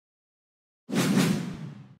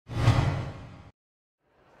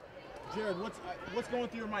Jared, what's going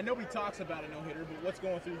through your mind? Nobody talks about a no-hitter, but what's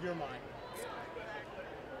going through your mind?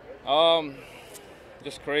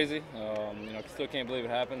 Just crazy. Still can't believe it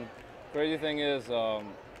happened. Crazy thing is,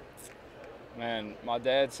 man, my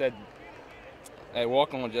dad said at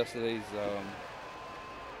walk-on yesterday,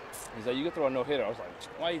 he's like, you can throw a no-hitter. I was like,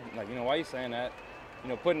 why are you saying that?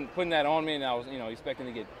 Putting that on me, and I was, expecting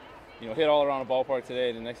to get, hit all around the ballpark today.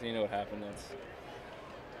 And the next thing you know, it happened.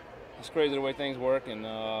 It's crazy the way things work, and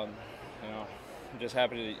I'm just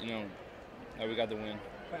happy to, that we got the win.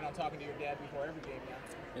 Plan on talking to your dad before every game now.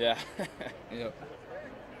 Yeah. Yep.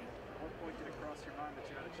 What point did it cross your mind that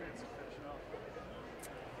you had a chance to finish it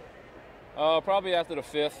off? Probably after the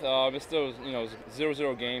fifth. It still, it was a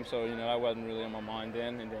 0-0 game, so that wasn't really on my mind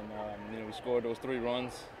then. And then, we scored those 3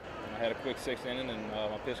 runs. And I had a quick 6th inning, and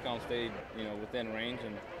my pitch count stayed, within range.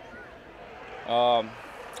 And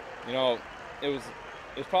it was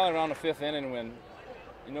probably around the 5th inning when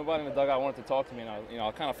nobody in the dugout wanted to talk to me, and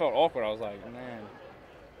I kind of felt awkward. I was like, man,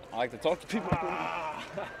 I like to talk to people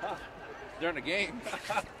during the game.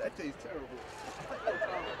 That tastes terrible.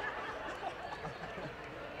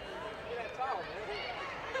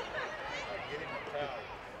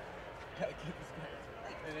 Gotta get this guy.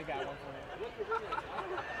 And they got one for him.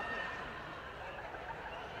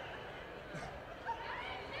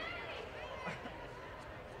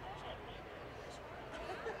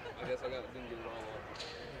 I guess didn't get it all off.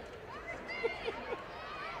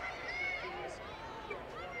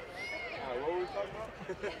 All right, what were we talking about?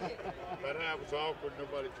 That was awkward.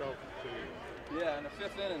 Nobody talking to you. Yeah, in the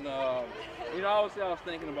 5th inning, obviously I was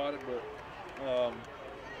thinking about it, but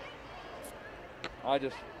I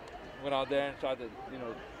just went out there and tried to,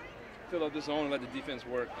 fill up the zone and let the defense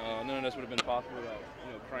work. None of this would have been possible without,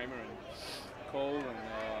 Kramer and Cole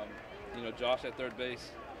and, Josh at third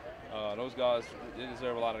base. Those guys, they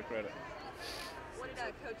deserve a lot of credit. What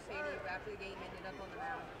did Coach say to you after the game ended up on the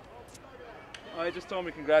mound? He just told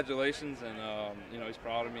me congratulations, and he's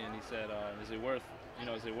proud of me, and he said, is it worth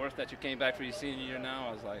that you came back for your senior year now?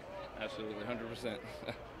 I was like, absolutely, 100%. Seems like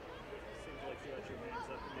you let your hands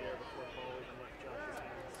up in the air before Paul even left Josh's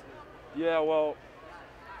hands. Yeah, well,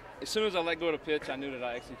 as soon as I let go of the pitch, I knew that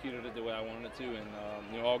I executed it the way I wanted it to, and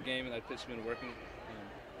all game that pitch has been working. And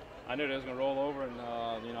I knew that it was going to roll over, and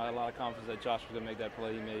I had a lot of confidence that Josh was going to make that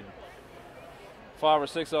play. He made 5 or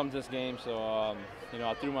 6 of them this game, so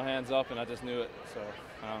I threw my hands up and I just knew it. So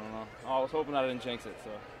I don't know. I was hoping I didn't jinx it.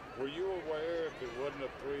 So. Were you aware if it wasn't a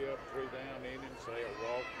 3-up, 3-down inning, say a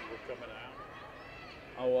walk, you were coming out?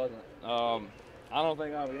 I wasn't. I don't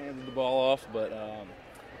think I handed the ball off, but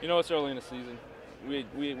it's early in the season. We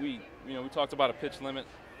talked about a pitch limit,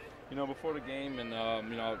 before the game, and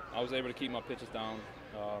I was able to keep my pitches down.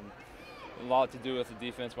 A lot to do with the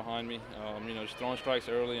defense behind me. Just throwing strikes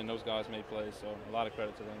early, and those guys made plays, so a lot of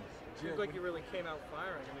credit to them. It looked like you really came out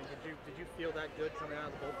firing. I mean, did you feel that good coming out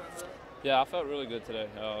of the bullpen today? Yeah, I felt really good today.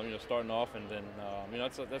 Starting off, and then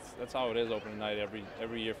that's how it is opening night every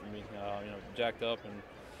year for me. Jacked up, and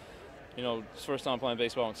it's first time playing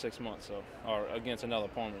baseball in 6 months, or against another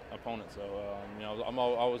opponent. So I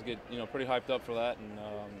always get pretty hyped up for that, and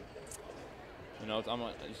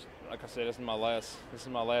like I said, this is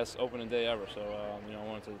my last opening day ever. So I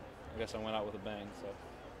guess I went out with a bang. So.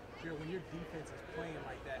 Sure, when your defense is playing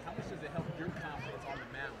like that, how much does it help your confidence on the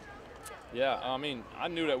mound? Yeah, I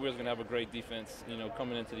knew that we was going to have a great defense,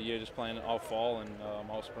 coming into the year, just playing all fall and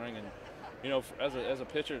all spring. And, as a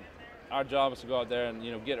pitcher, our job is to go out there and,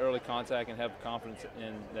 get early contact and have confidence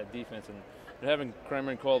in that defense. And having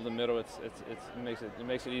Kramer and Cole in the middle, it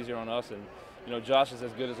makes it easier on us. And, Josh is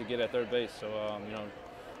as good as he get at third base. So,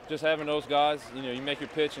 just having those guys, you make your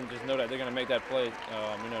pitch and just know that they're going to make that play, it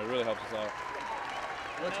really helps us out.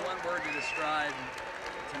 What's one word to describe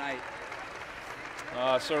tonight?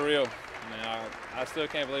 Surreal. I still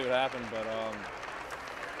can't believe it happened, but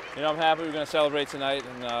I'm happy we're going to celebrate tonight,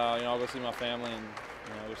 and I'll go see my family, and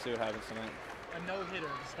we'll see what happens tonight. A no-hitter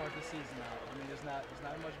to start the season out. I mean, there's not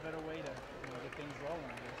a much better way to get things rolling,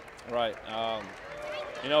 I guess. Right.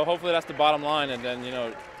 Hopefully that's the bottom line, and then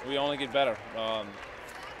we only get better.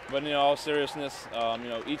 But all seriousness,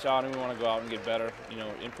 each outing we want to go out and get better,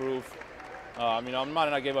 improve. I might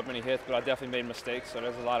not give up any hits, but I definitely made mistakes, so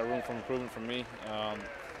there's a lot of room for improvement for me.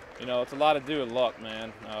 It's a lot to do with luck,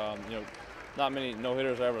 man. Not many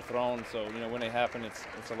no-hitters are ever thrown, so when they happen, it's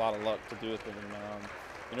a lot of luck to do with it,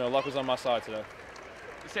 and luck was on my side today.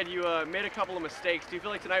 You said you made a couple of mistakes. Do you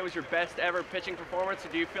feel like tonight was your best ever pitching performance, or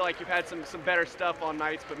do you feel like you've had some better stuff on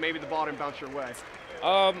nights, but maybe the ball didn't bounce your way?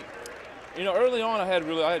 Early on I had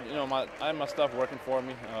my stuff working for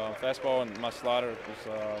me. Fastball and my slider was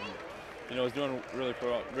was doing really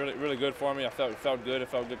good for me. I felt good. It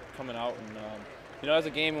felt good coming out, and as the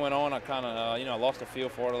game went on, I kind of lost the feel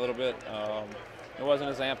for it a little bit. It wasn't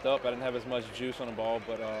as amped up. I didn't have as much juice on the ball,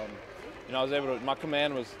 but I was able to. My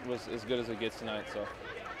command was as good as it gets tonight. So.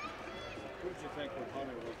 What did you think when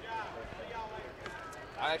Hunter was?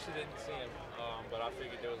 I actually didn't see him, but I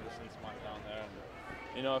figured there was a sense of down there.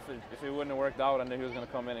 And, if it wouldn't have worked out, I knew he was going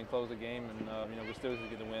to come in and close the game, and we still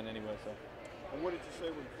get the win anyway. So. And what did you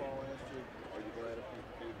say when Paul asked you? Are you glad if you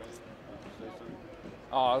say something?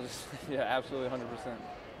 Oh, yeah, absolutely, 100%.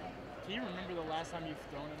 Can you remember the last time you've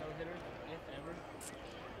thrown a no-hitter, if ever?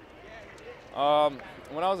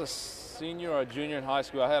 When I was a senior or a junior in high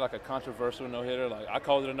school, I had like a controversial no-hitter. Like I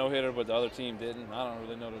called it a no-hitter, but the other team didn't. I don't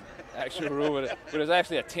really know the actual rule with it. But it was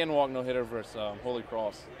actually a 10-walk no-hitter versus Holy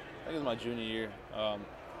Cross. I think it was my junior year.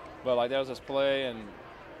 But like that was this play, and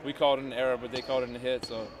we called it an error, but they called it a hit.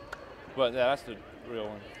 So, but yeah, that's the real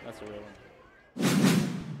one. That's the real one.